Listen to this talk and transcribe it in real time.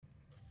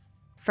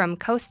From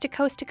coast to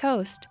coast to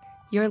coast,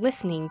 you're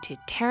listening to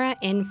Terra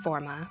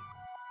Informa.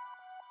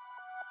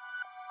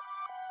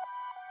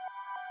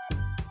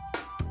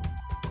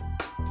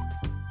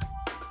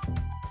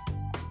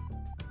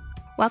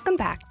 Welcome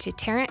back to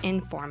Terra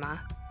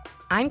Informa.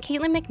 I'm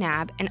Caitlin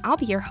McNabb, and I'll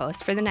be your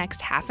host for the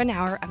next half an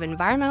hour of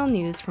environmental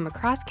news from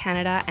across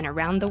Canada and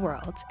around the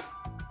world.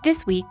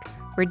 This week,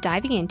 we're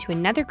diving into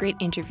another great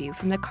interview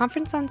from the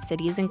Conference on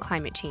Cities and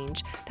Climate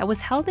Change that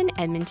was held in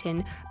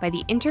Edmonton by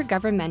the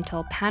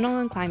Intergovernmental Panel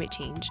on Climate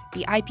Change,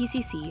 the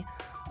IPCC,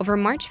 over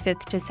March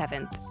 5th to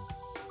 7th.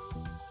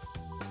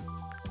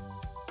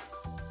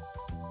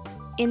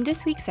 In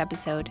this week's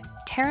episode,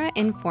 Terra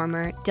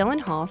Informer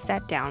Dylan Hall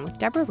sat down with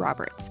Deborah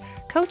Roberts,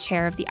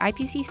 co-chair of the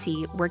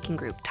IPCC working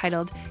group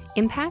titled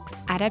Impacts,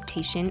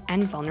 Adaptation,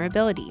 and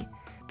Vulnerability.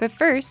 But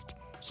first,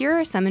 here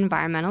are some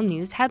environmental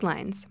news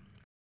headlines.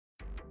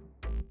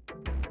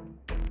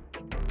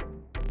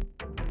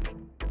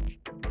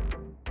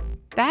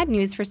 Bad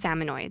news for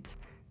salmonoids.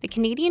 The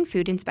Canadian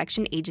Food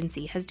Inspection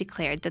Agency has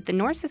declared that the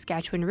North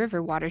Saskatchewan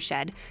River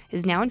watershed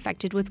is now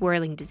infected with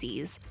whirling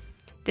disease.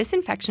 This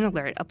infection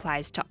alert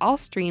applies to all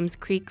streams,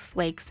 creeks,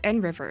 lakes,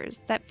 and rivers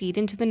that feed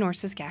into the North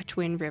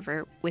Saskatchewan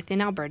River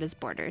within Alberta's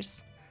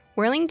borders.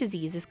 Whirling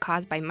disease is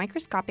caused by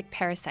microscopic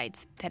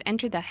parasites that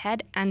enter the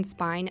head and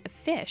spine of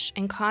fish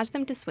and cause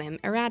them to swim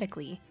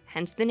erratically,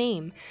 hence the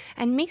name,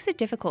 and makes it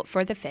difficult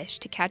for the fish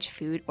to catch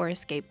food or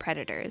escape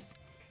predators.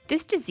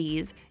 This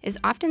disease is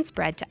often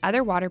spread to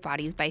other water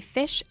bodies by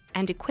fish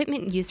and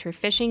equipment used for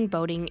fishing,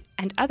 boating,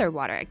 and other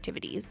water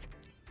activities.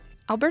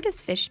 Alberta's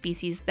fish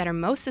species that are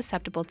most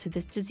susceptible to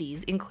this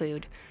disease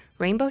include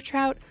rainbow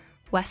trout,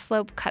 west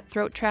slope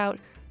cutthroat trout,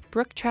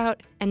 brook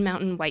trout, and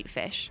mountain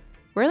whitefish.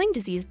 Whirling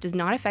disease does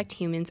not affect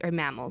humans or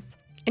mammals.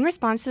 In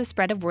response to the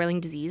spread of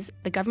whirling disease,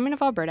 the Government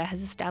of Alberta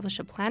has established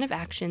a plan of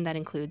action that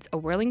includes a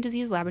whirling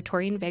disease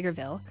laboratory in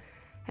Vegreville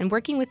and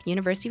working with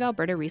University of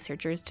Alberta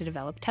researchers to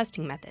develop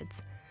testing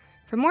methods.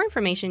 For more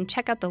information,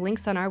 check out the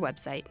links on our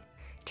website.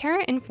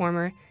 Terra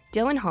Informer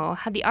Dylan Hall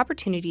had the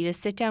opportunity to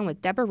sit down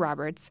with Deborah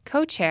Roberts,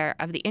 co-chair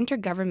of the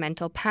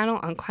Intergovernmental Panel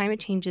on Climate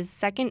Change's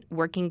second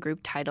working group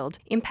titled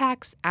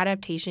Impacts,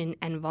 Adaptation,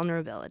 and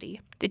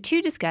Vulnerability. The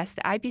two discussed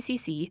the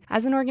IPCC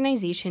as an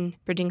organization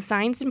bridging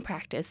science and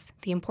practice,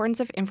 the importance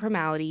of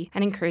informality,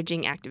 and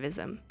encouraging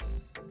activism.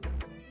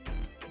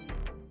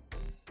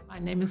 My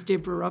name is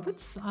Deborah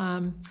Roberts.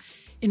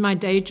 In my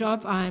day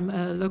job, I'm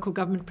a local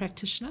government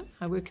practitioner.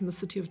 I work in the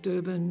city of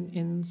Durban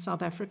in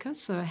South Africa,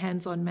 so a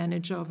hands-on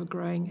manager of a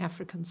growing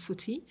African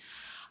city.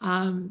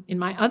 In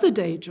my other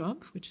day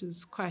job, which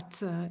is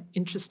quite an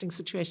interesting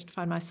situation to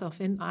find myself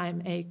in,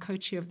 I'm a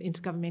co-chair of the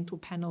Intergovernmental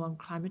Panel on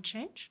Climate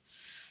Change,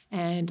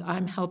 and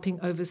I'm helping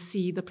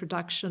oversee the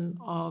production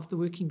of the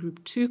Working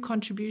Group 2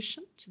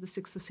 contribution to the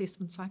 6th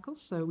assessment cycle.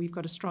 So we've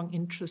got a strong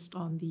interest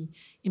on the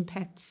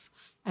impacts,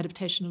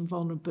 adaptation, and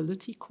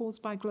vulnerability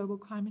caused by global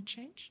climate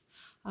change.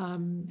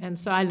 And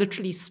so I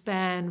literally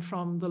span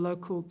from the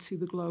local to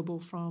the global,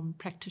 from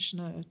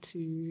practitioner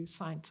to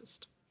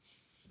scientist.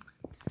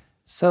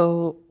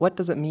 So what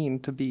does it mean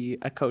to be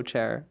a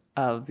co-chair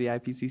of the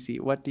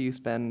IPCC? What do you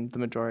spend the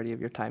majority of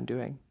your time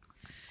doing?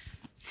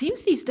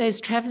 Seems these days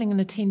traveling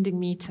and attending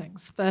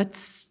meetings,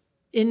 but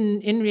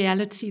in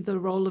reality, the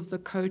role of the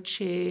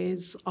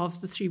co-chairs of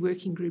the three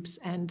working groups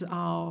and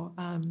our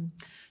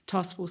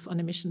task force on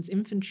emissions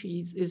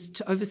inventories is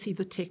to oversee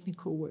the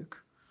technical work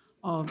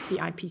of the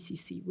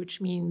IPCC,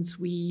 which means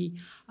we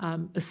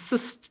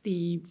assist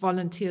the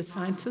volunteer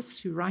scientists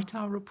who write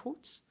our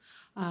reports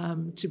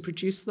to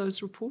produce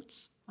those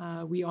reports.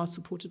 We are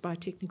supported by a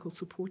technical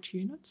support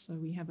unit, so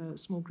we have a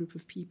small group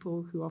of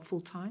people who are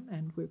full-time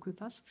and work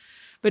with us.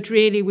 But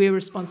really, we're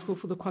responsible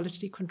for the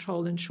quality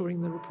control, ensuring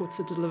the reports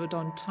are delivered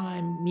on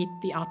time, meet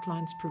the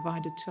outlines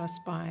provided to us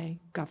by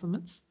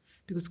governments,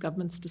 because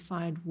governments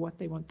decide what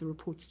they want the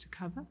reports to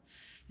cover.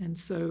 And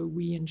so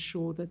we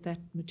ensure that that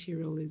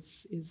material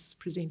is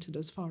presented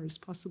as far as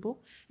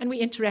possible. And we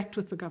interact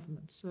with the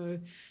government. So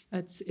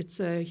it's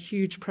a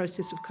huge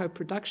process of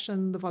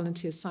co-production. The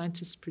volunteer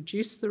scientists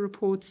produce the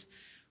reports.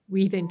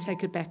 We then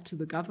take it back to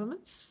the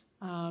governments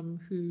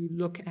who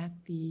look at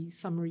the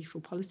summary for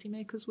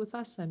policymakers with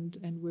us and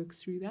work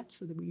through that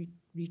so that we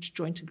reach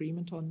joint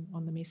agreement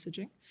on the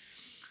messaging.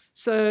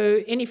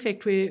 So in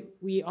effect,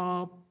 we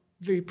are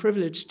very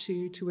privileged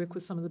to work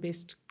with some of the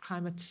best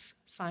climate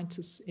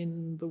scientists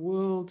in the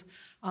world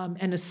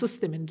and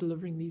assist them in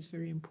delivering these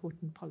very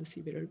important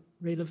policy, very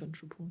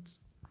relevant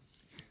reports.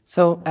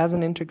 So as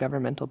an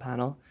intergovernmental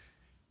panel,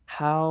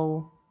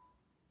 how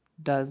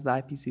does the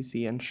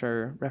IPCC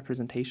ensure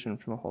representation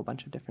from a whole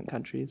bunch of different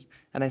countries?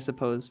 And I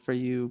suppose for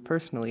you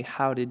personally,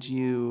 how did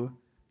you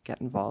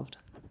get involved?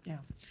 Yeah.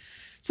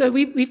 So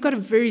we've got a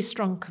very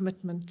strong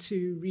commitment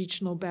to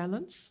regional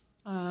balance.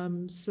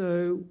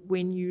 So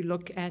when you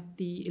look at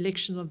the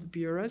election of the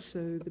Bureau,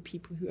 so the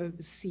people who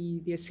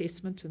oversee the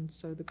assessment, and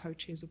so the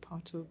co-chairs are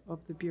part of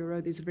the Bureau,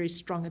 there's a very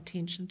strong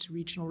attention to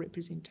regional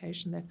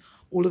representation, that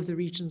all of the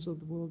regions of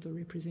the world are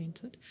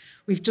represented.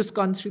 We've just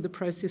gone through the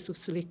process of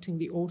selecting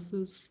the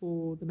authors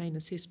for the main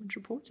assessment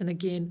report. And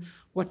again,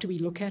 what do we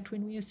look at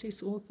when we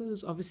assess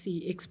authors?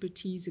 Obviously,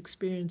 expertise,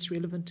 experience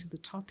relevant to the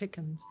topic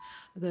and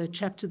the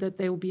chapter that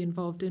they will be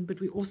involved in, but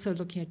we're also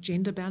looking at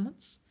gender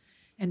balance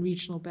and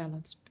regional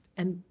balance.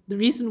 And the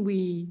reason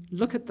we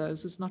look at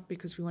those is not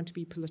because we want to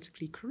be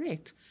politically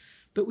correct,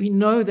 but we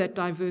know that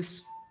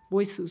diverse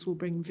voices will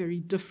bring very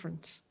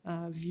different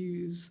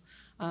views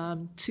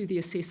to the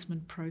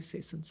assessment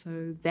process. And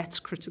so that's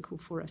critical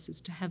for us,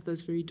 is to have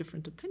those very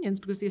different opinions,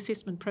 because the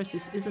assessment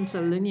process isn't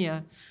a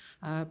linear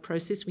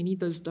process. We need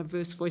those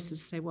diverse voices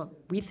to say, well,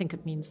 we think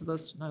it means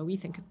this, no, we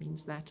think it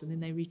means that, and then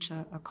they reach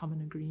a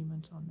common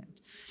agreement on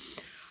that.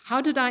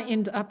 How did I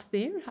end up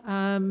there?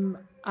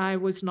 I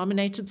was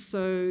nominated,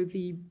 so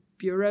the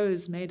Bureau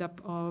is made up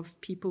of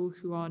people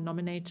who are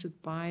nominated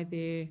by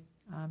their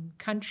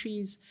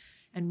countries,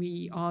 and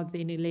we are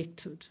then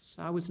elected.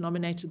 So I was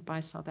nominated by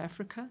South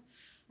Africa,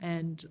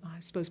 and I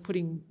suppose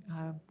putting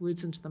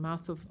words into the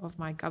mouth of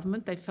my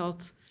government, they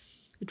felt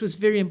it was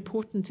very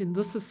important in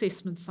this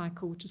assessment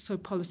cycle, which is so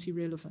policy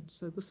relevant.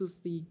 So this is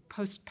the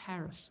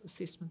post-Paris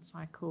assessment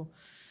cycle,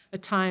 a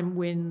time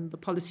when the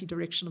policy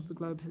direction of the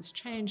globe has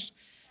changed.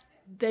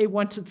 They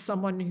wanted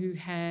someone who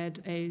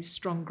had a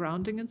strong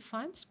grounding in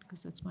science,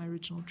 because that's my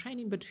original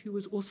training, but who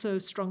was also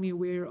strongly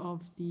aware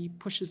of the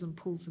pushes and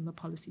pulls in the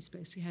policy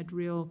space, who had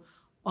real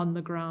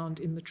on-the-ground,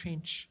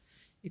 in-the-trench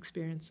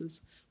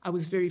experiences. I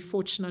was very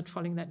fortunate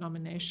following that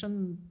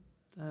nomination.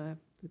 The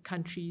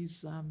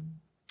countries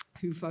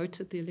who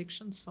voted the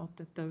elections felt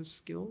that those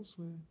skills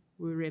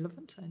were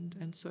relevant,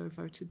 and so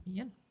voted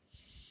me in.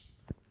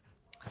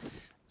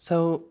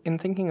 So in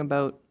thinking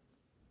about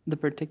the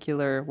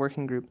particular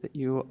working group that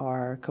you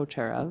are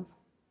co-chair of,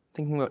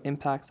 thinking about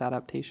impacts,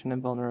 adaptation,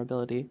 and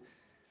vulnerability,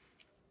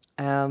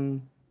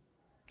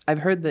 I've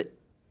heard that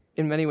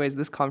in many ways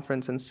this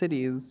conference in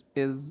cities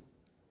is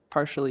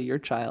partially your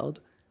child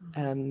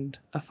and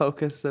a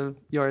focus of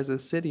yours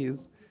as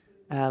cities.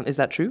 Is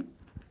that true?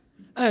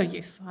 Oh,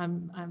 yes.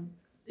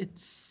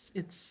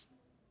 It's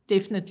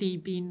definitely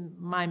been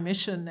my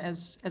mission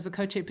as a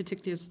co-chair,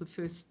 particularly as the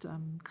first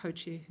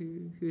co-chair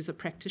who is a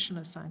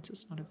practitioner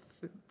scientist, not a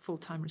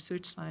full-time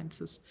research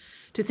scientist,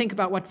 to think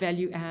about what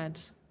value add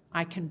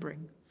I can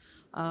bring.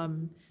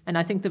 And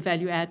I think the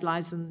value add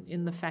lies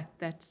in the fact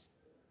that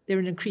there are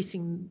an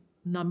increasing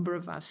number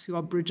of us who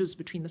are bridges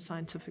between the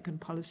scientific and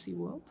policy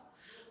world.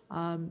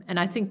 And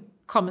I think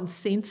common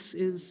sense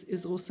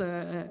is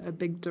also a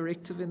big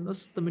directive in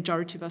this. The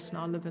majority of us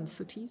now live in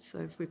cities, so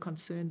if we're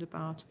concerned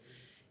about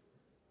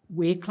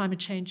where climate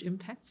change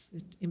impacts,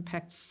 it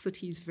impacts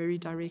cities very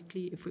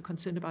directly. If we're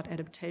concerned about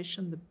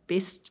adaptation, the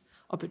best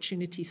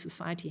opportunity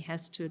society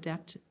has to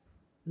adapt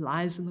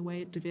lies in the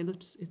way it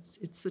develops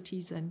its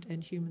cities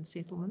and human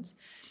settlements.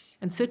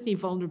 And certainly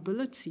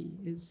vulnerability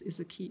is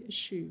a key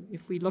issue.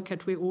 If we look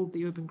at where all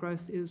the urban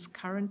growth is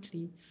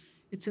currently,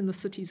 it's in the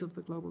cities of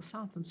the global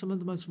south. And some of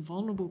the most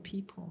vulnerable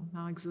people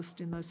now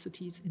exist in those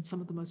cities, in some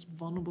of the most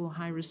vulnerable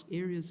high-risk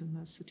areas in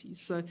those cities.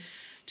 So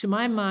to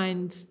my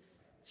mind,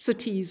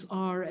 cities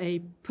are a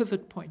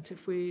pivot point.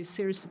 If we're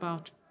serious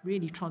about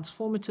really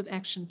transformative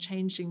action,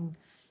 changing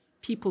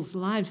people's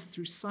lives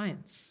through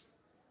science,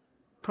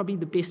 probably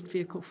the best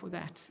vehicle for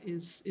that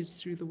is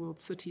through the world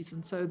cities.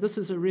 And so this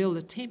is a real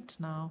attempt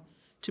now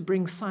to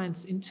bring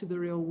science into the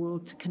real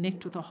world, to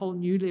connect with a whole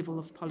new level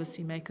of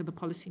policymaker, the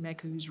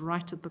policymaker who's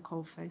right at the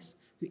coalface,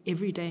 who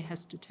every day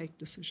has to take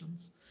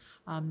decisions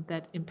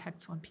that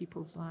impacts on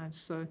people's lives.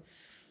 So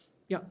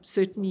yeah,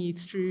 certainly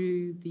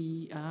through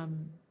the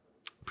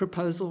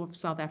proposal of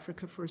South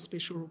Africa for a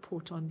special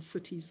report on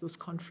cities, this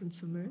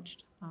conference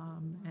emerged.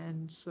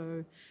 And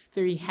so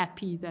very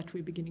happy that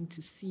we're beginning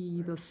to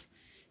see this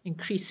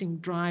increasing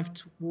drive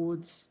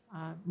towards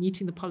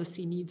meeting the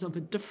policy needs of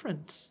a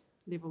different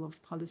level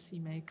of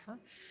policymaker.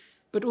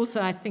 But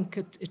also I think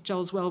it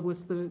gels well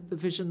with the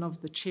vision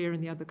of the chair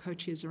and the other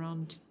co-chairs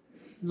around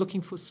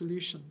looking for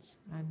solutions.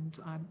 And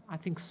I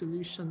think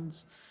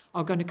solutions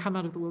are going to come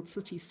out of the world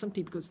cities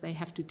simply because they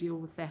have to deal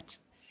with that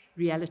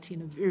reality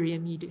in a very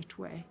immediate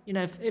way. You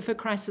know, if a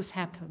crisis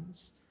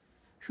happens,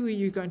 who are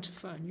you going to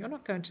phone? You're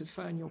not going to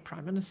phone your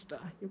prime minister.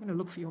 You're going to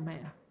look for your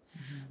mayor.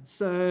 Mm-hmm.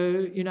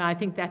 So, you know, I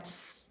think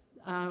that's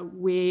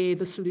where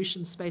the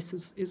solution space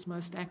is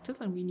most active,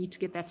 and we need to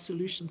get that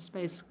solution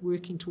space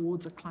working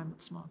towards a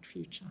climate-smart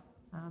future.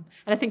 And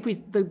I think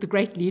the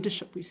great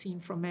leadership we've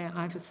seen from Mayor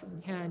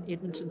Iverson here in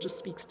Edmonton just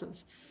speaks to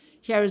us.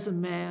 Here is a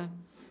mayor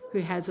who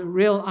has a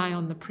real eye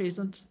on the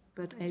present,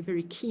 but a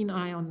very keen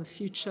eye on the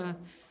future,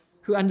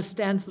 who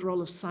understands the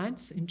role of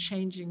science in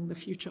changing the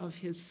future of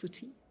his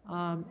city,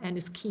 and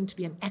is keen to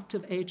be an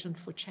active agent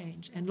for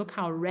change. And look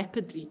how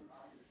rapidly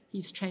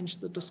he's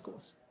changed the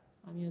discourse.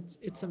 I mean,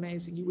 it's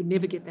amazing. You would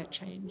never get that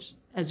change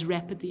as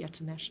rapidly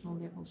at a national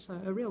level. So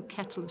a real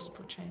catalyst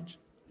for change.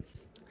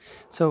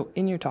 So,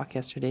 in your talk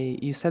yesterday,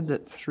 you said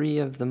that three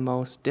of the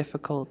most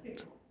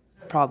difficult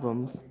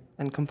problems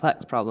and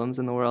complex problems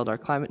in the world are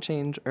climate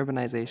change,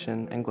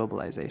 urbanization, and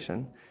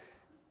globalization.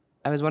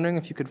 I was wondering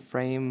if you could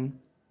frame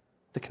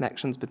the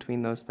connections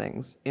between those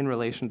things in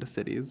relation to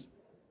cities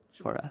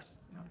for us.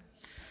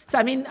 So,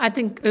 I mean, I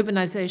think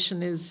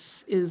urbanization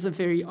is a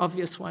very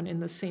obvious one in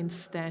the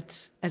sense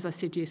that, as I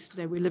said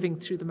yesterday, we're living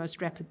through the most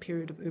rapid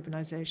period of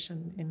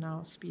urbanization in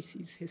our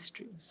species'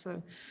 history.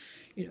 So,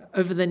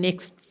 over the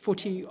next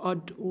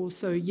 40-odd or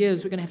so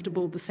years, we're going to have to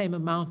build the same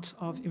amount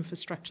of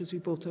infrastructures we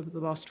built over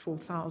the last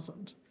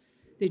 4,000.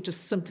 There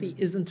just simply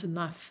isn't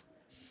enough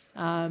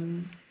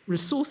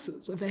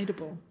resources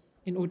available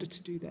in order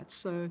to do that.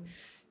 So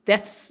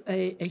that's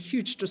a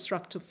huge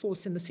disruptive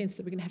force in the sense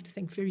that we're going to have to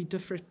think very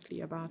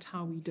differently about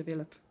how we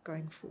develop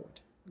going forward,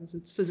 because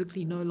it's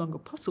physically no longer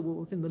possible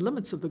within the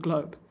limits of the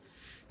globe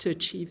to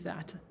achieve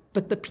that.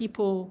 But the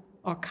people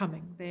are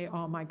coming. They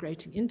are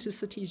migrating into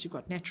cities. You've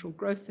got natural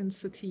growth in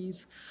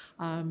cities.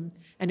 And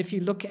if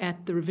you look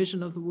at the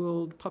revision of the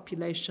world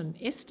population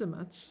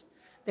estimates,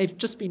 they've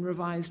just been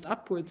revised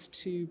upwards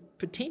to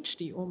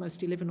potentially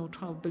almost 11 or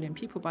 12 billion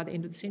people by the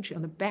end of the century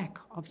on the back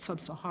of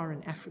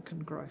sub-Saharan African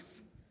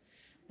growth.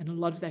 And a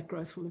lot of that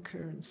growth will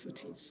occur in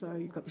cities. So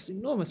you've got this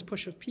enormous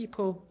push of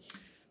people,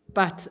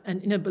 but an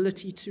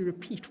inability to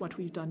repeat what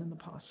we've done in the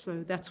past.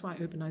 So that's why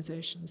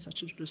urbanization is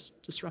such a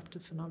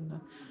disruptive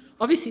phenomenon.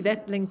 Obviously,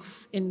 that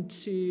links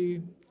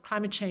into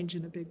climate change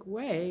in a big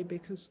way,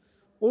 because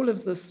all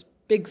of this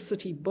big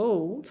city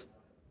build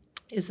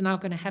is now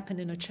going to happen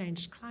in a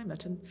changed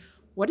climate. And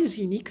what is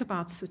unique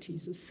about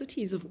cities is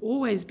cities have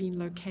always been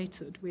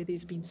located where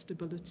there's been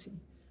stability,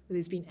 where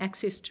there's been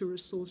access to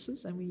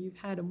resources, and where you've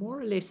had a more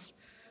or less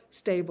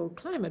stable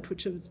climate,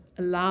 which has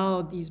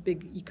allowed these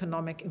big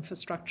economic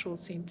infrastructural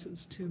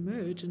centers to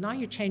emerge. And now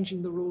you're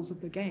changing the rules of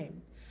the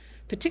game,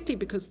 particularly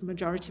because the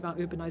majority of our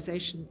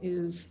urbanization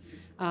is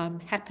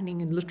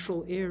happening in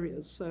littoral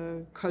areas,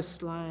 so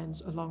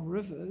coastlines along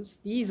rivers.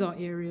 These are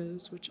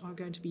areas which are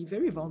going to be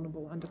very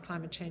vulnerable under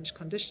climate change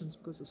conditions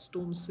because of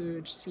storm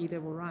surge, sea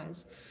level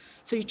rise.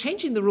 So you're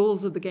changing the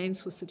rules of the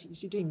games for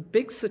cities. You're doing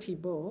big city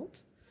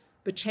build,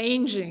 but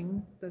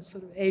changing the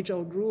sort of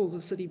age-old rules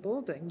of city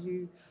building.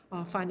 You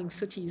are finding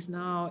cities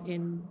now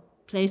in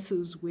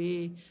places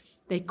where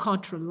they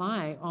can't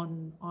rely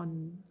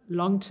on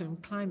long-term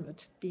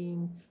climate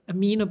being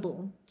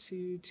amenable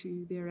to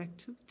their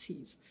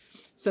activities.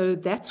 So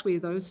that's where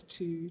those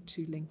two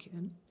link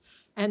in.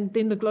 And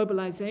then the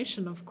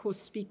globalization, of course,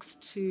 speaks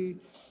to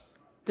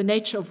the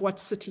nature of what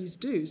cities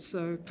do.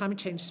 So climate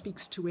change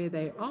speaks to where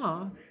they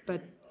are,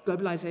 but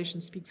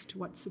globalization speaks to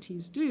what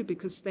cities do,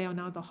 because they are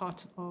now the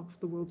heart of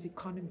the world's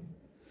economy.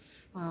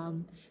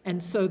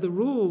 And so the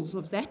rules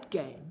of that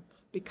game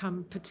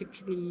become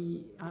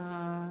particularly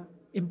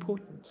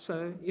important.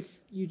 So if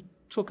you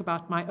talk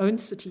about my own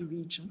city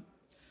region,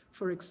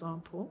 for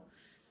example,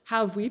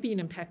 how have we been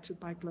impacted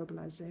by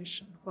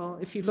globalization? Well,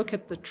 if you look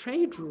at the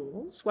trade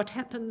rules, what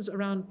happens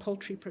around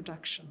poultry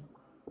production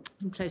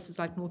in places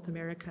like North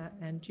America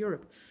and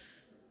Europe?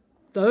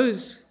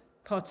 Those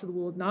parts of the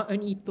world now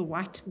only eat the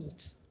white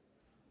meat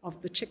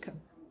of the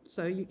chicken.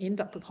 So you end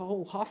up with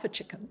half a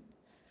chicken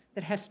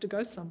that has to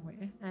go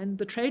somewhere. And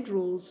the trade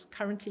rules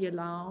currently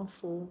allow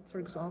for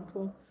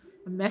example,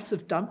 a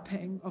massive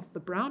dumping of the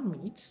brown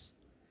meat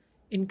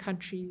in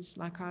countries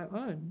like our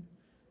own.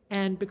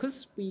 And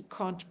because we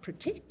can't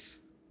protect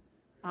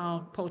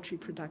our poultry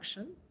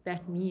production,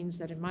 that means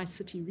that in my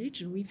city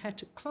region, we've had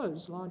to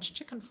close large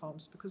chicken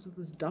farms because of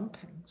this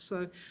dumping.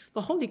 So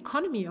the whole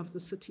economy of the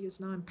city is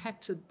now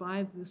impacted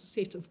by this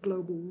set of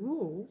global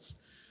rules,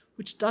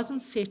 which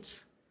doesn't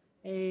set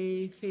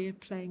a fair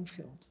playing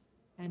field.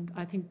 And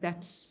I think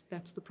that's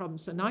the problem.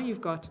 So now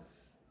you've got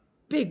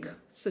big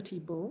city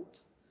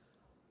build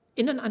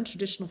in an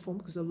untraditional form,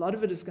 because a lot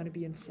of it is going to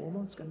be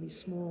informal. It's going to be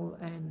small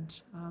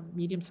and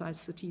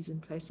medium-sized cities in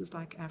places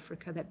like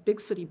Africa. That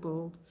big city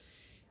build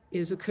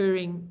is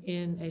occurring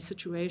in a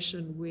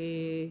situation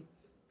where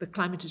the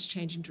climate is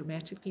changing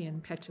dramatically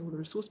and impacting all the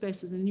resource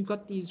bases. And then you've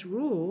got these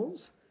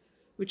rules,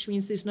 which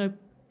means there's no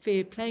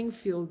fair playing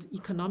field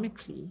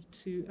economically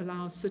to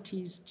allow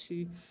cities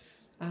to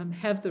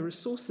have the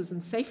resources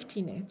and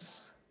safety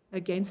nets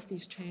against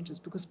these changes,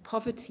 because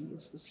poverty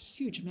is this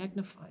huge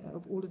magnifier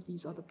of all of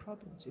these other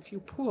problems. If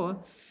you're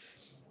poor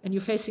and you're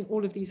facing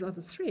all of these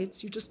other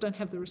threats, you just don't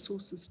have the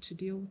resources to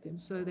deal with them.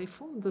 So they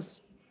form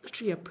this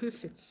literally a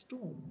perfect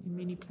storm in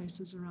many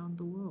places around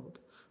the world.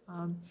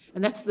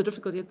 And that's the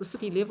difficulty. At the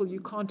city level,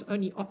 you can't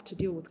only opt to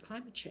deal with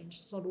climate change.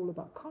 It's not all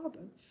about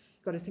carbon.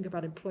 You've got to think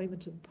about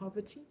employment and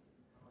poverty,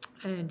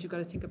 and you've got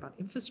to think about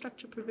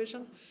infrastructure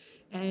provision.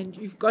 And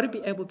you've got to be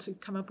able to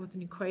come up with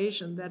an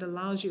equation that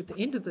allows you at the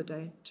end of the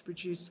day to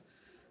produce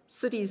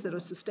cities that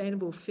are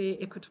sustainable, fair,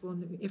 equitable,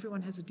 and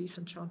everyone has a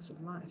decent chance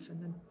of life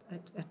and then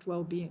at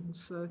well-being.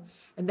 So,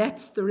 and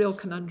that's the real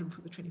conundrum for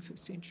the 21st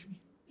century.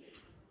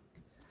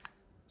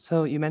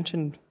 So you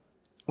mentioned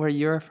where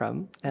you're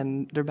from,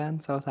 and Durban,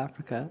 South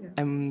Africa. Yeah.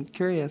 I'm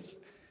curious,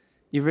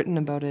 you've written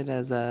about it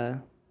as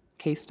a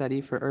case study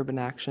for urban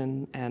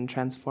action and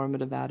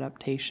transformative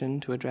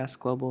adaptation to address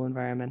global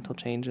environmental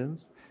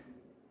changes.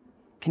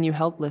 Can you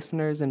help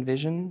listeners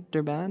envision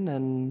Durban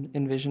and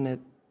envision it,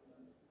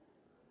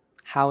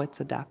 how it's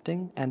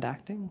adapting and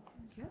acting?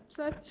 Yeah,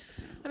 so,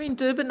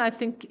 Durban, I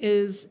think,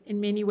 is in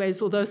many ways,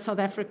 although South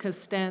Africa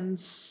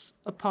stands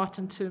apart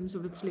in terms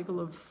of its level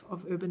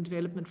of urban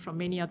development from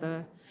many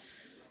other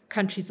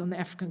countries on the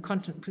African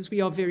continent, because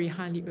we are very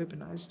highly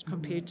urbanized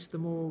compared to the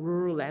more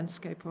rural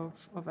landscape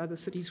of other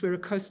cities. We're a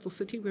coastal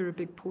city, we're a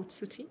big port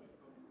city.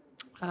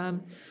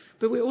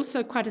 But we're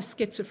also quite a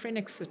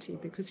schizophrenic city,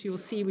 because you'll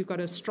see we've got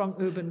a strong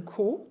urban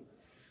core,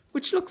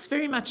 which looks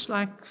very much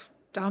like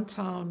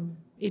downtown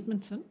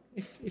Edmonton,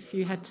 if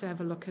you had to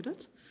have a look at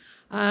it.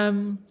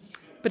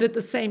 But at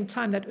the same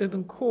time, that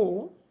urban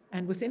core,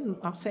 and within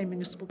our same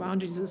municipal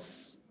boundaries,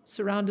 is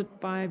surrounded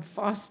by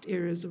vast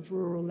areas of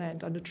rural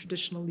land under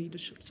traditional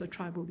leadership, so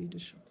tribal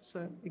leadership.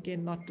 So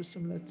again, not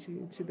dissimilar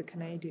to the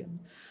Canadian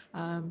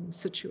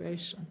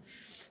situation.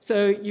 So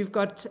you've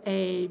got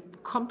a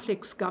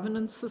complex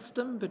governance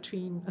system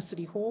between a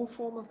city hall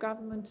form of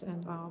government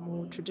and our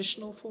more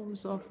traditional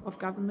forms of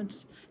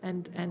government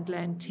and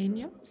land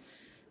tenure,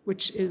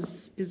 which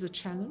is a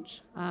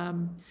challenge.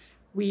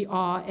 We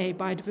are a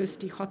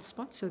biodiversity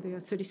hotspot, so there are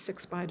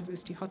 36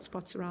 biodiversity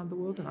hotspots around the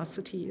world, and our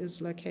city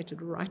is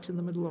located right in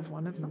the middle of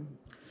one of them.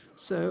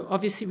 So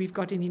obviously we've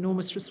got an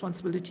enormous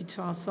responsibility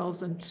to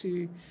ourselves and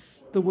to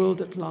the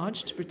world at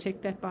large to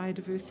protect that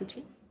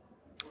biodiversity.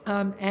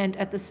 And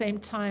at the same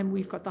time,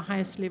 we've got the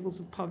highest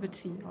levels of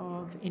poverty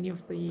of any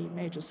of the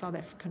major South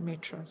African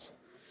metros.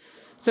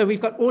 So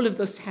we've got all of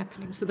this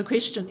happening. So the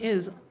question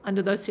is,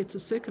 under those sets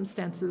of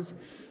circumstances,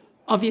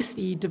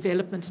 obviously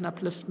development and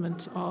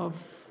upliftment of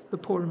the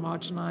poor and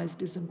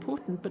marginalized is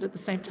important, but at the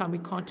same time, we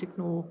can't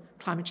ignore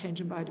climate change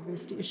and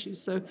biodiversity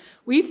issues. So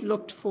we've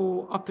looked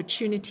for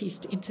opportunities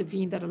to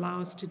intervene that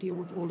allow us to deal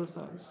with all of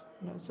those.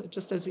 So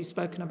just as we've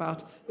spoken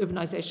about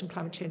urbanization,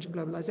 climate change, and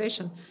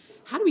globalization,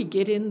 how do we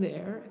get in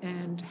there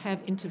and have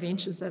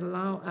interventions that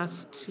allow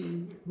us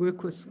to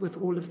work with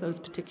all of those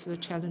particular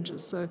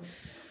challenges? So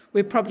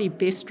we're probably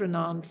best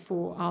renowned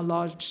for our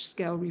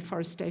large-scale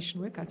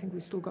reforestation work. I think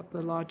we've still got the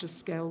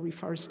largest-scale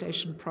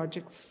reforestation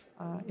projects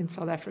in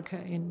South Africa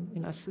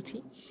in our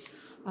city,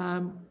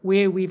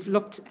 where we've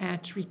looked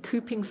at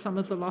recouping some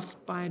of the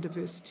lost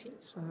biodiversity.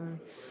 So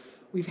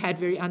we've had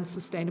very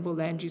unsustainable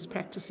land use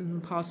practice in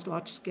the past,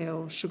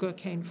 large-scale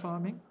sugarcane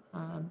farming.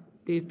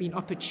 There have been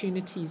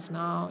opportunities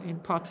now in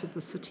parts of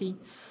the city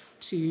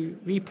to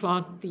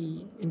replant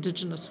the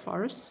indigenous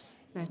forests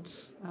that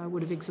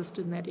would have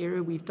existed in that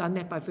area. We've done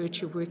that by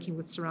virtue of working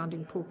with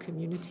surrounding poor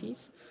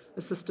communities,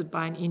 assisted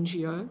by an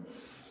NGO,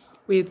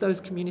 where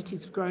those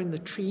communities have grown the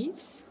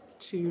trees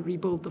to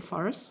rebuild the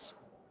forests.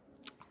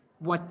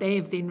 What they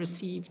have then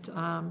received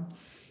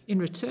in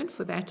return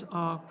for that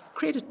are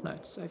credit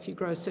notes. So if you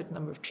grow a certain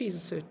number of trees, a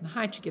certain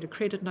height, you get a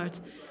credit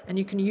note, and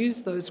you can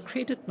use those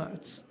credit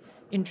notes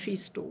in tree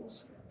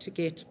stores to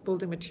get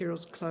building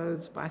materials,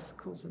 clothes,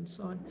 bicycles, and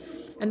so on.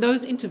 And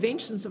those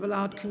interventions have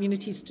allowed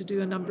communities to do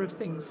a number of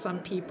things. Some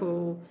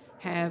people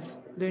have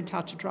learned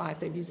how to drive.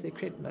 They've used their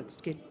credit notes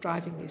to get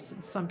driving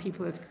lessons. Some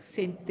people have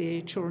sent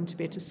their children to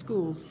better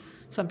schools.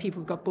 Some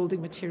people have got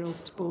building materials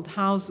to build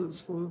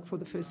houses for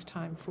the first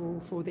time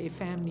for their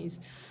families.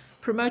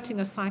 Promoting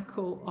a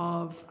cycle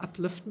of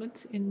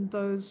upliftment in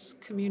those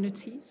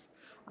communities,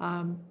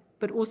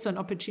 but also an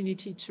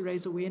opportunity to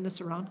raise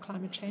awareness around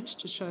climate change,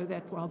 to show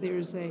that while there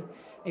is a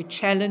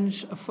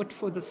challenge afoot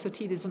for the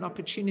city, there's an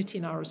opportunity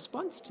in our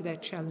response to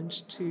that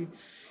challenge to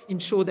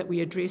ensure that we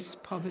address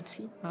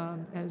poverty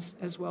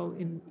as well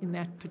in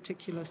that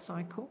particular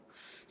cycle.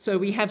 So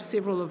we have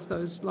several of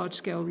those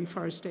large-scale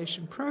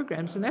reforestation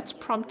programs, and that's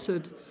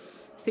prompted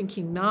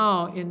thinking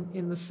now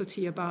in the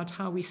city about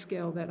how we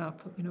scale that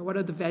up. What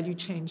are the value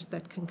chains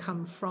that can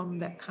come from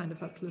that kind of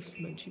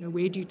upliftment?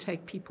 Where do you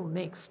take people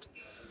next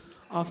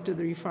after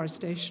the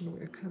reforestation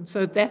work? And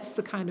so that's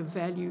the kind of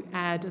value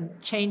add and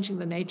changing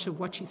the nature of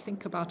what you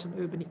think about an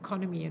urban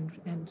economy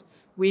and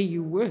where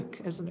you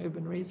work as an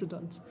urban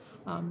resident,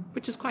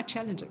 which is quite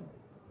challenging.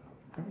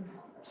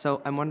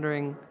 So I'm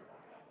wondering,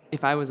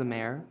 if I was a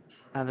mayor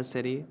of a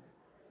city,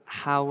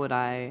 how would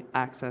I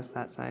access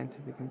that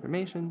scientific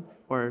information,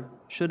 or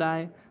should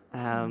I?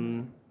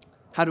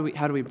 How do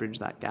we bridge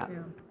that gap?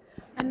 Yeah.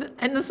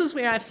 And this is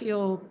where I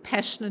feel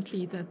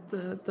passionately that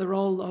the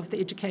role of the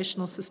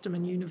educational system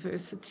and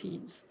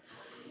universities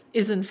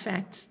is in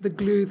fact the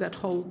glue that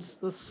holds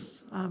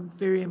this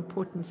very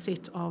important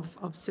set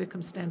of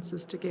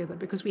circumstances together,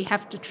 because we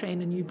have to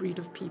train a new breed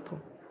of people.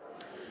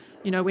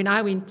 When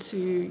I went to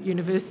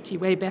university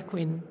way back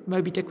when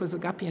Moby Dick was a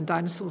guppy and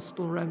dinosaurs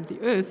still roamed the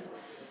earth,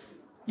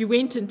 you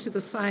went into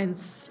the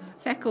science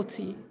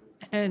faculty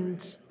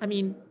and,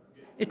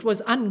 it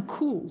was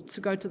uncool to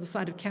go to the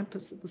side of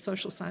campus that the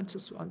social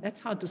scientists were on.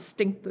 That's how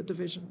distinct the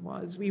division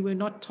was. We were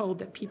not told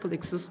that people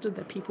existed,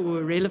 that people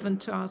were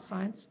relevant to our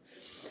science.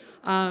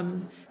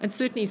 And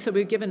certainly, so we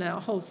were given a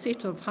whole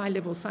set of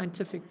high-level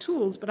scientific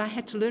tools, but I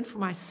had to learn for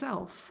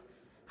myself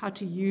how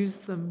to use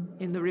them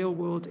in the real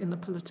world, in the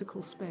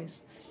political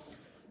space.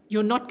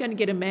 You're not going to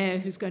get a mayor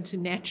who's going to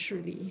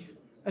naturally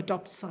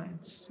adopt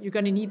science. You're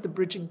going to need the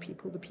bridging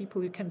people, the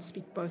people who can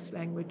speak both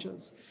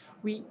languages.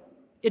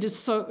 It is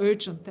so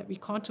urgent that we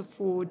can't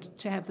afford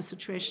to have the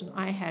situation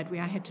I had,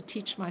 where I had to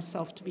teach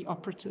myself to be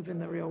operative in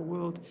the real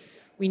world.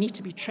 We need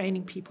to be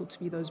training people to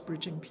be those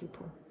bridging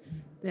people,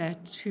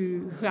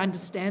 who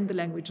understand the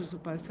languages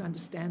of both, who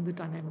understand the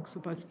dynamics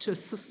of both, to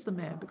assist the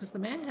mayor, because the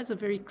mayor has a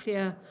very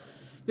clear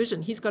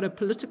vision. He's got a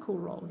political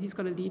role. He's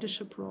got a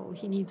leadership role.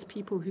 He needs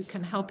people who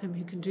can help him,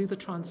 who can do the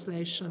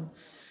translation,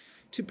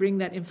 to bring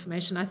that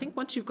information. I think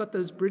once you've got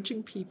those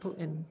bridging people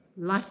in,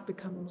 life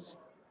becomes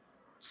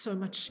so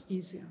much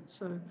easier.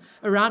 So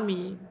around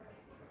me,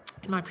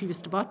 in my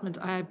previous department,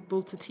 I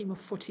built a team of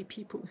 40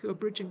 people who are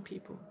bridging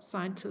people,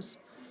 scientists,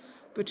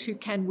 but who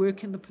can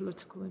work in the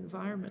political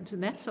environment.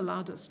 And that's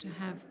allowed us to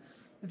have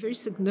a very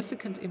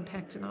significant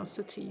impact in our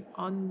city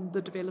on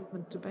the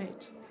development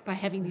debate by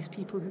having these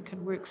people who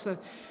can work. So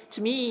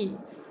to me,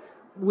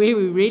 where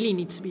we really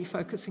need to be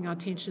focusing our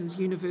attention is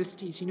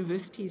universities.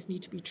 Universities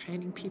need to be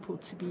training people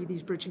to be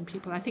these bridging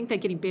people. I think they're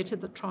getting better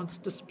at the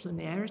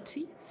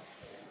transdisciplinarity,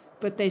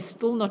 but they're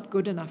still not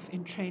good enough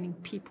in training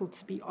people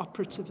to be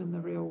operative in the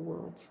real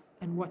world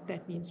and what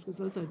that means, because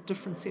those are a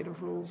different set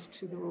of rules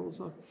to the rules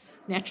of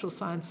natural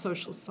science,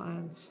 social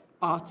science,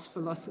 arts,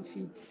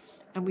 philosophy.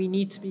 And we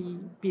need to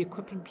be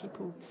equipping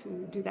people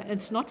to do that. And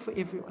it's not for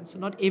everyone, so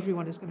not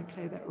everyone is going to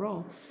play that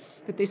role.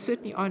 But there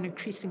certainly are an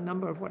increasing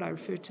number of what I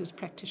refer to as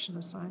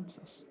practitioner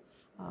scientists.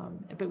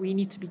 But we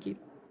need to be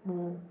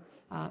more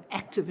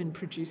active in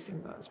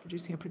producing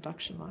a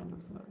production line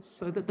of those,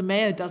 so that the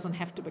mayor doesn't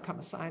have to become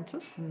a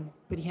scientist,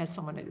 but he has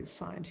someone at his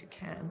side who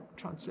can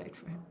translate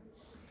for him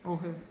or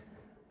her.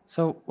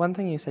 So one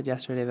thing you said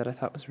yesterday that I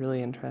thought was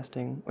really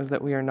interesting was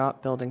that we are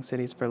not building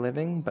cities for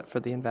living, but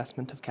for the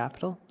investment of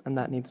capital, and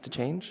that needs to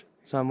change.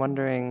 So I'm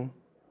wondering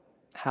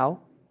how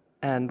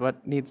and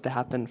what needs to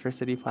happen for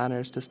city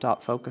planners to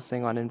stop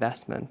focusing on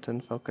investment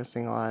and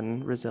focusing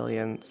on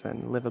resilience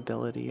and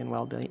livability and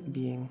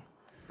well-being.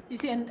 You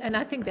see, and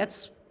I think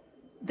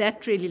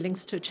that really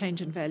links to a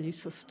change in value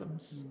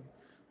systems.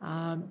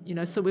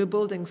 So we're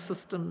building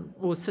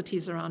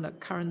cities around a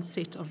current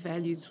set of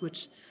values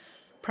which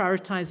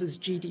prioritizes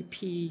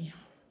GDP,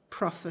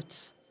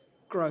 profit,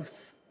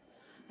 growth.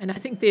 And I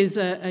think there's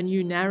a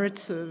new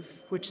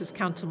narrative which is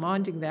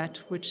countermanding that,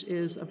 which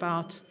is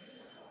about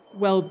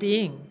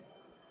well-being,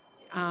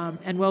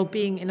 and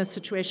well-being in a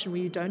situation where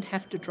you don't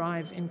have to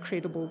drive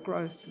incredible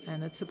growth,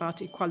 and it's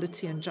about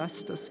equality and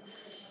justice.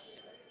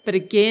 But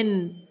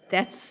again,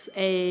 that's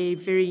a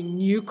very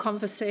new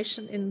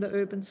conversation in the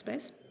urban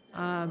space.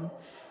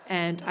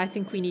 And I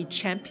think we need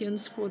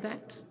champions for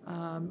that.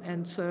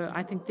 And so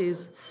I think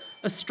there's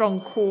a strong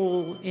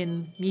call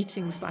in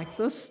meetings like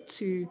this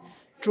to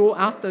draw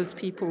out those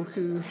people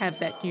who have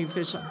that new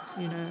vision.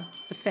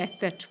 The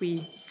fact that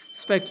we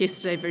spoke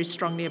yesterday very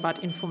strongly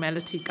about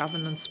informality,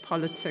 governance,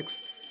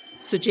 politics,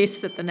 suggests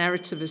that the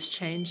narrative is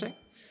changing.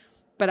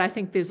 But I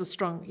think there's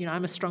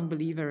I'm a strong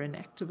believer in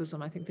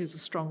activism. I think there's a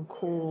strong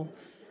call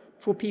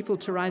for people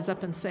to rise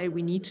up and say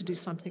we need to do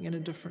something in a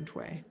different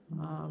way.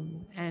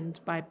 And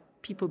by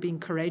people being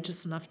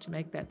courageous enough to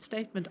make that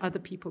statement, other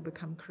people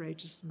become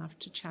courageous enough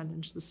to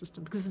challenge the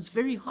system, because it's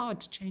very hard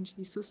to change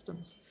these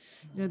systems.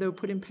 They were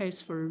put in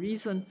place for a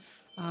reason.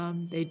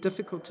 They're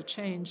difficult to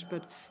change,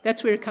 but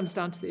that's where it comes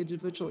down to the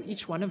individual.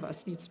 Each one of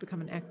us needs to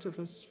become an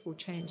activist for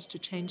change, to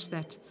change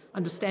that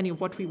understanding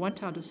of what we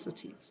want out of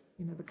cities,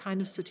 the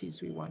kind of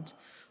cities we want.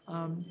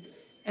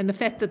 And the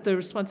fact that the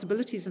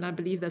responsibilities, and I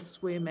believe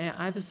that's where Mayor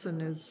Iverson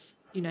is,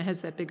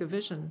 has that bigger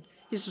vision.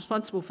 He's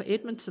responsible for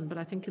Edmonton, but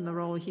I think in the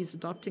role he's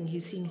adopting,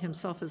 he's seeing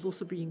himself as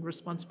also being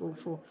responsible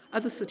for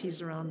other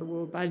cities around the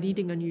world by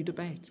leading a new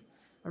debate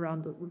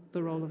around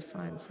the role of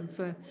science. And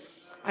so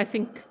I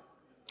think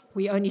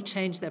we only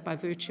change that by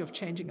virtue of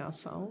changing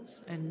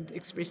ourselves and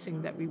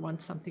expressing that we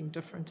want something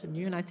different and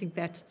new. And I think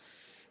that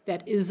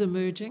is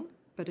emerging,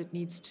 but it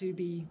needs to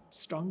be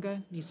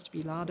stronger, needs to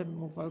be louder,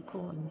 more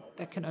vocal, and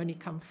that can only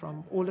come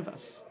from all of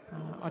us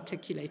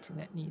articulating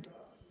that need.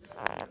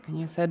 And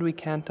you said we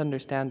can't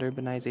understand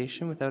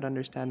urbanization without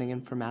understanding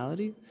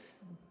informality.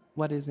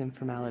 What is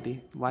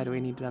informality? Why do we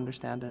need to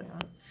understand it?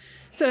 Yeah.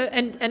 So,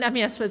 and I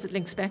mean, I suppose it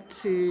links back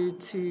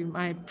to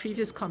my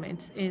previous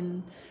comment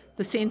in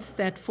the sense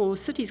that for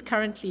cities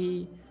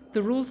currently,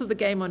 the rules of the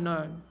game are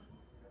known.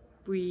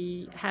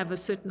 We have a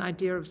certain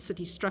idea of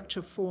city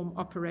structure, form,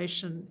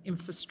 operation,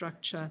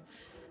 infrastructure,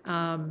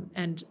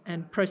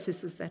 and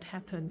processes that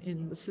happen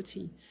in the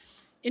city.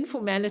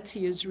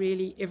 Informality is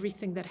really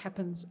everything that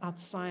happens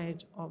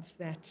outside of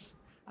that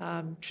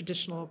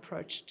traditional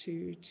approach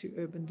to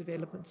urban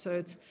development. So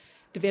it's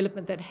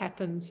development that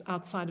happens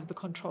outside of the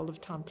control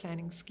of town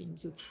planning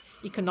schemes. It's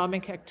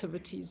economic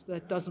activities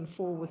that doesn't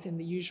fall within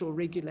the usual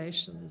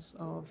regulations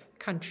of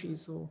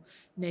countries or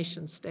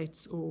nation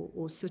states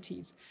or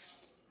cities.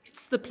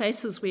 It's the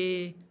places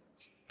where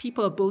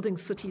people are building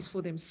cities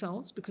for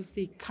themselves because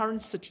the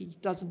current city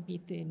doesn't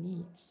meet their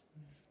needs.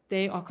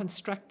 they are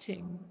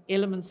constructing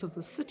elements of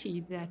the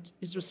city that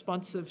is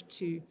responsive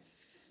to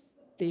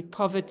their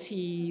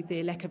poverty,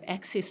 their lack of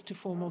access to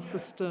formal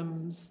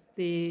systems,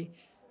 their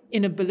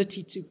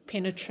inability to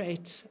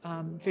penetrate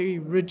very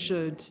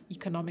rigid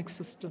economic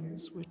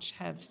systems which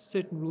have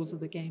certain rules of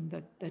the game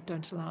that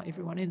don't allow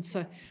everyone in.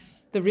 So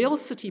the real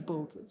city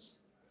builders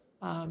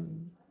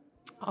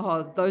are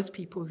those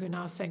people who are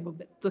now saying, well,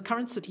 the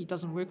current city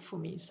doesn't work for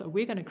me, so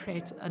we're going to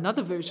create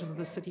another version of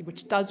the city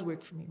which does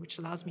work for me, which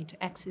allows me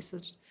to access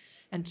it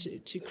and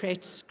to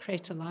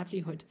create a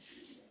livelihood.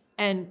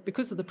 And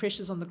because of the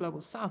pressures on the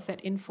Global South,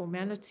 that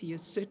informality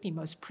is certainly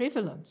most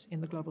prevalent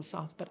in the Global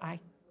South, but I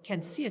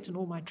can see it in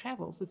all my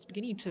travels. It's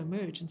beginning to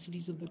emerge in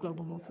cities of the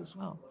Global North as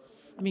well.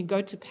 I mean,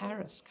 go to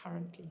Paris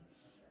currently,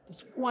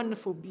 this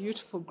wonderful,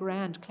 beautiful,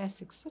 grand,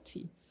 classic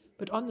city,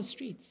 but on the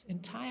streets,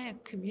 entire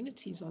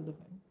communities are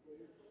living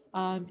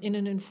in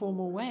an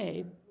informal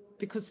way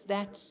because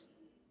that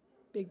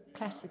big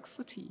classic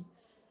city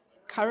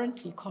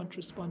currently can't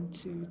respond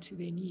to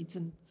their needs.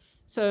 And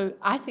so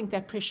I think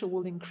that pressure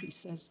will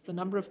increase as the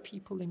number of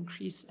people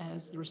increase,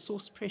 as the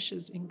resource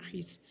pressures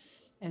increase,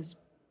 as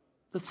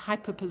this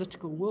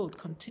hyper-political world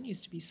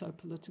continues to be so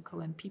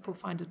political and people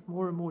find it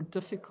more and more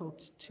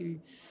difficult to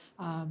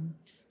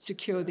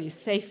secure their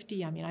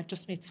safety. I mean, I've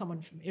just met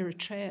someone from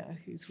Eritrea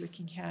who's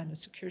working here in a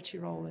security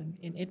role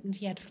in Edmond.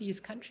 He had to flee his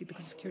country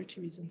because of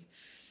security reasons.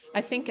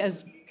 I think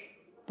as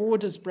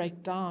borders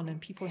break down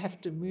and people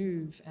have to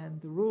move and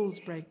the rules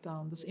break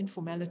down, this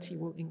informality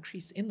will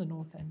increase in the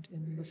north and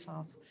in the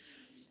south.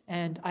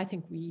 And I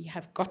think we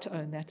have got to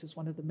own that as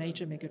one of the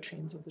major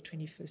megatrends of the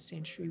 21st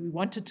century. We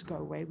want it to go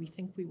away. We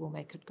think we will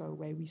make it go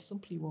away. We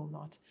simply will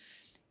not.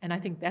 And I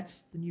think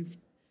that's the new...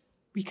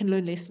 We can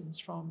learn lessons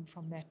from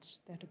that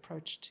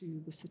approach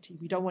to the city.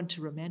 We don't want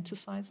to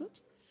romanticize it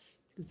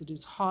because it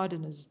is hard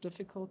and it is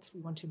difficult. We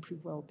want to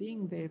improve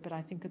well-being there, but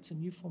I think it's a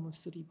new form of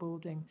city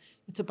building.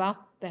 It's about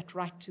that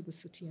right to the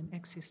city and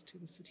access to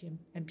the city.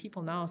 And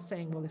people now are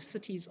saying, well, if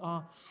cities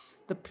are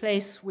the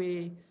place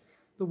where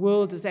the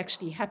world is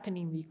actually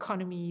happening, the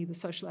economy, the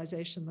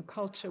socialization, the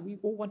culture, we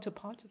all want a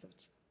part of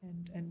it.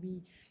 And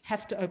we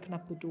have to open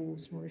up the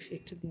doors more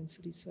effectively in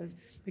cities. So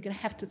we're going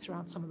to have to throw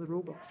out some of the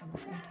rule books, I'm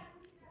afraid.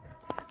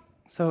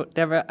 So,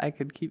 Deborah, I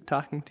could keep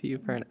talking to you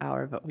for an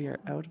hour, but we are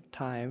out of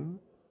time.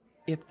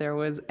 If there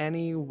was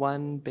any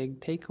one big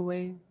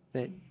takeaway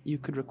that you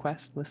could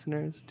request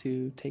listeners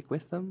to take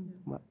with them,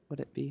 what would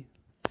it be?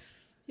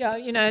 Yeah,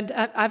 you know,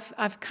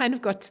 I've kind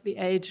of got to the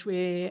age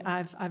where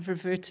I've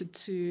reverted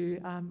to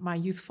my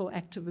youthful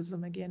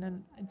activism again,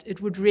 and it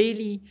would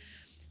really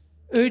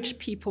urge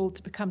people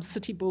to become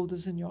city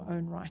builders in your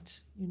own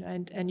right. You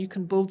know, and you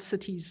can build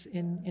cities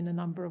in a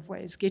number of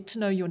ways. Get to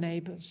know your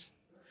neighbors.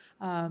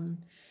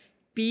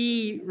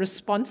 Be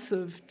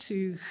responsive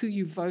to who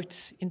you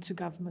vote into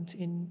government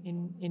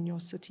in your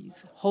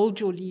cities.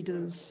 Hold your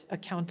leaders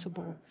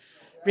accountable.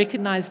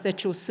 Recognize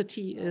that your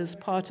city is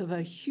part of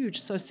a huge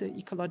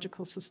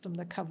socio-ecological system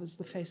that covers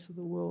the face of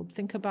the world.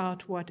 Think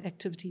about what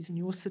activities in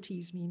your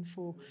cities mean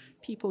for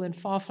people in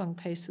far-flung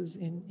places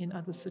in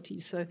other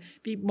cities. So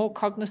be more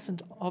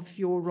cognizant of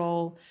your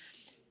role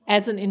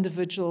as an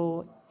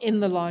individual in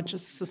the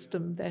largest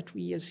system that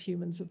we as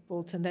humans have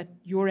built, and that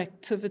your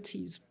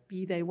activities,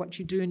 be they what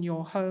you do in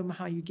your home,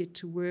 how you get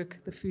to work,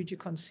 the food you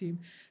consume,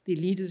 the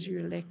leaders you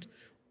elect,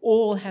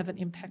 all have an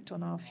impact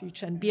on our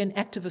future, and be an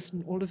activist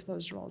in all of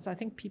those roles. I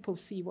think people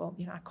see, well,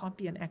 you know, I can't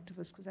be an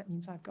activist because that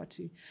means I've got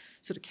to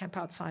sort of camp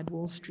outside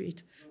Wall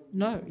Street.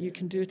 No, you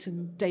can do it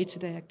in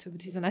day-to-day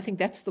activities. And I think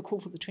that's the call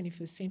for the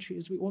 21st century,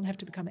 is we all have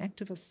to become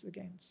activists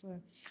again.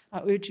 So I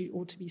urge you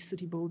all to be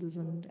city builders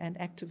and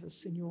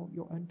activists in your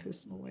own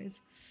personal ways.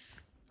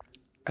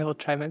 I will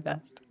try my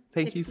best.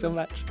 Thank you so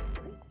much.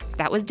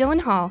 That was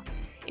Dylan Hall,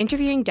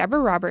 interviewing Deborah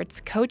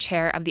Roberts,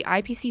 co-chair of the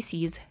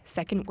IPCC's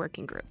Second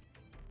Working Group.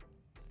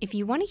 If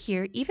you want to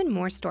hear even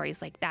more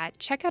stories like that,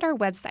 check out our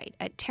website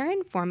at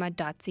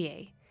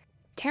terrainforma.ca.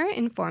 Terra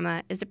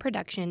Informa is a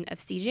production of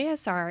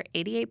CJSR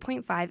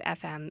 88.5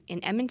 FM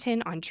in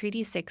Edmonton on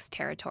Treaty 6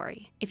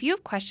 territory. If you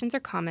have questions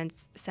or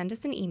comments, send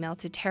us an email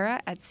to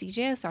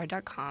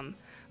terra@cjsr.com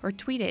or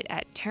tweet it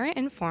at Terra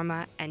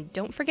Informa, and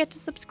don't forget to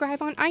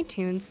subscribe on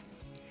iTunes.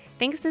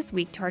 Thanks this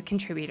week to our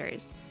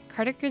contributors,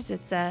 Carter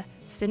Grzitza,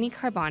 Sydney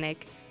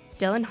Carbonic,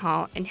 Dylan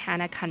Hall, and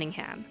Hannah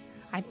Cunningham.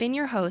 I've been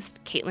your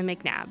host, Caitlin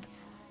McNabb.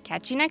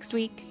 Catch you next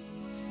week.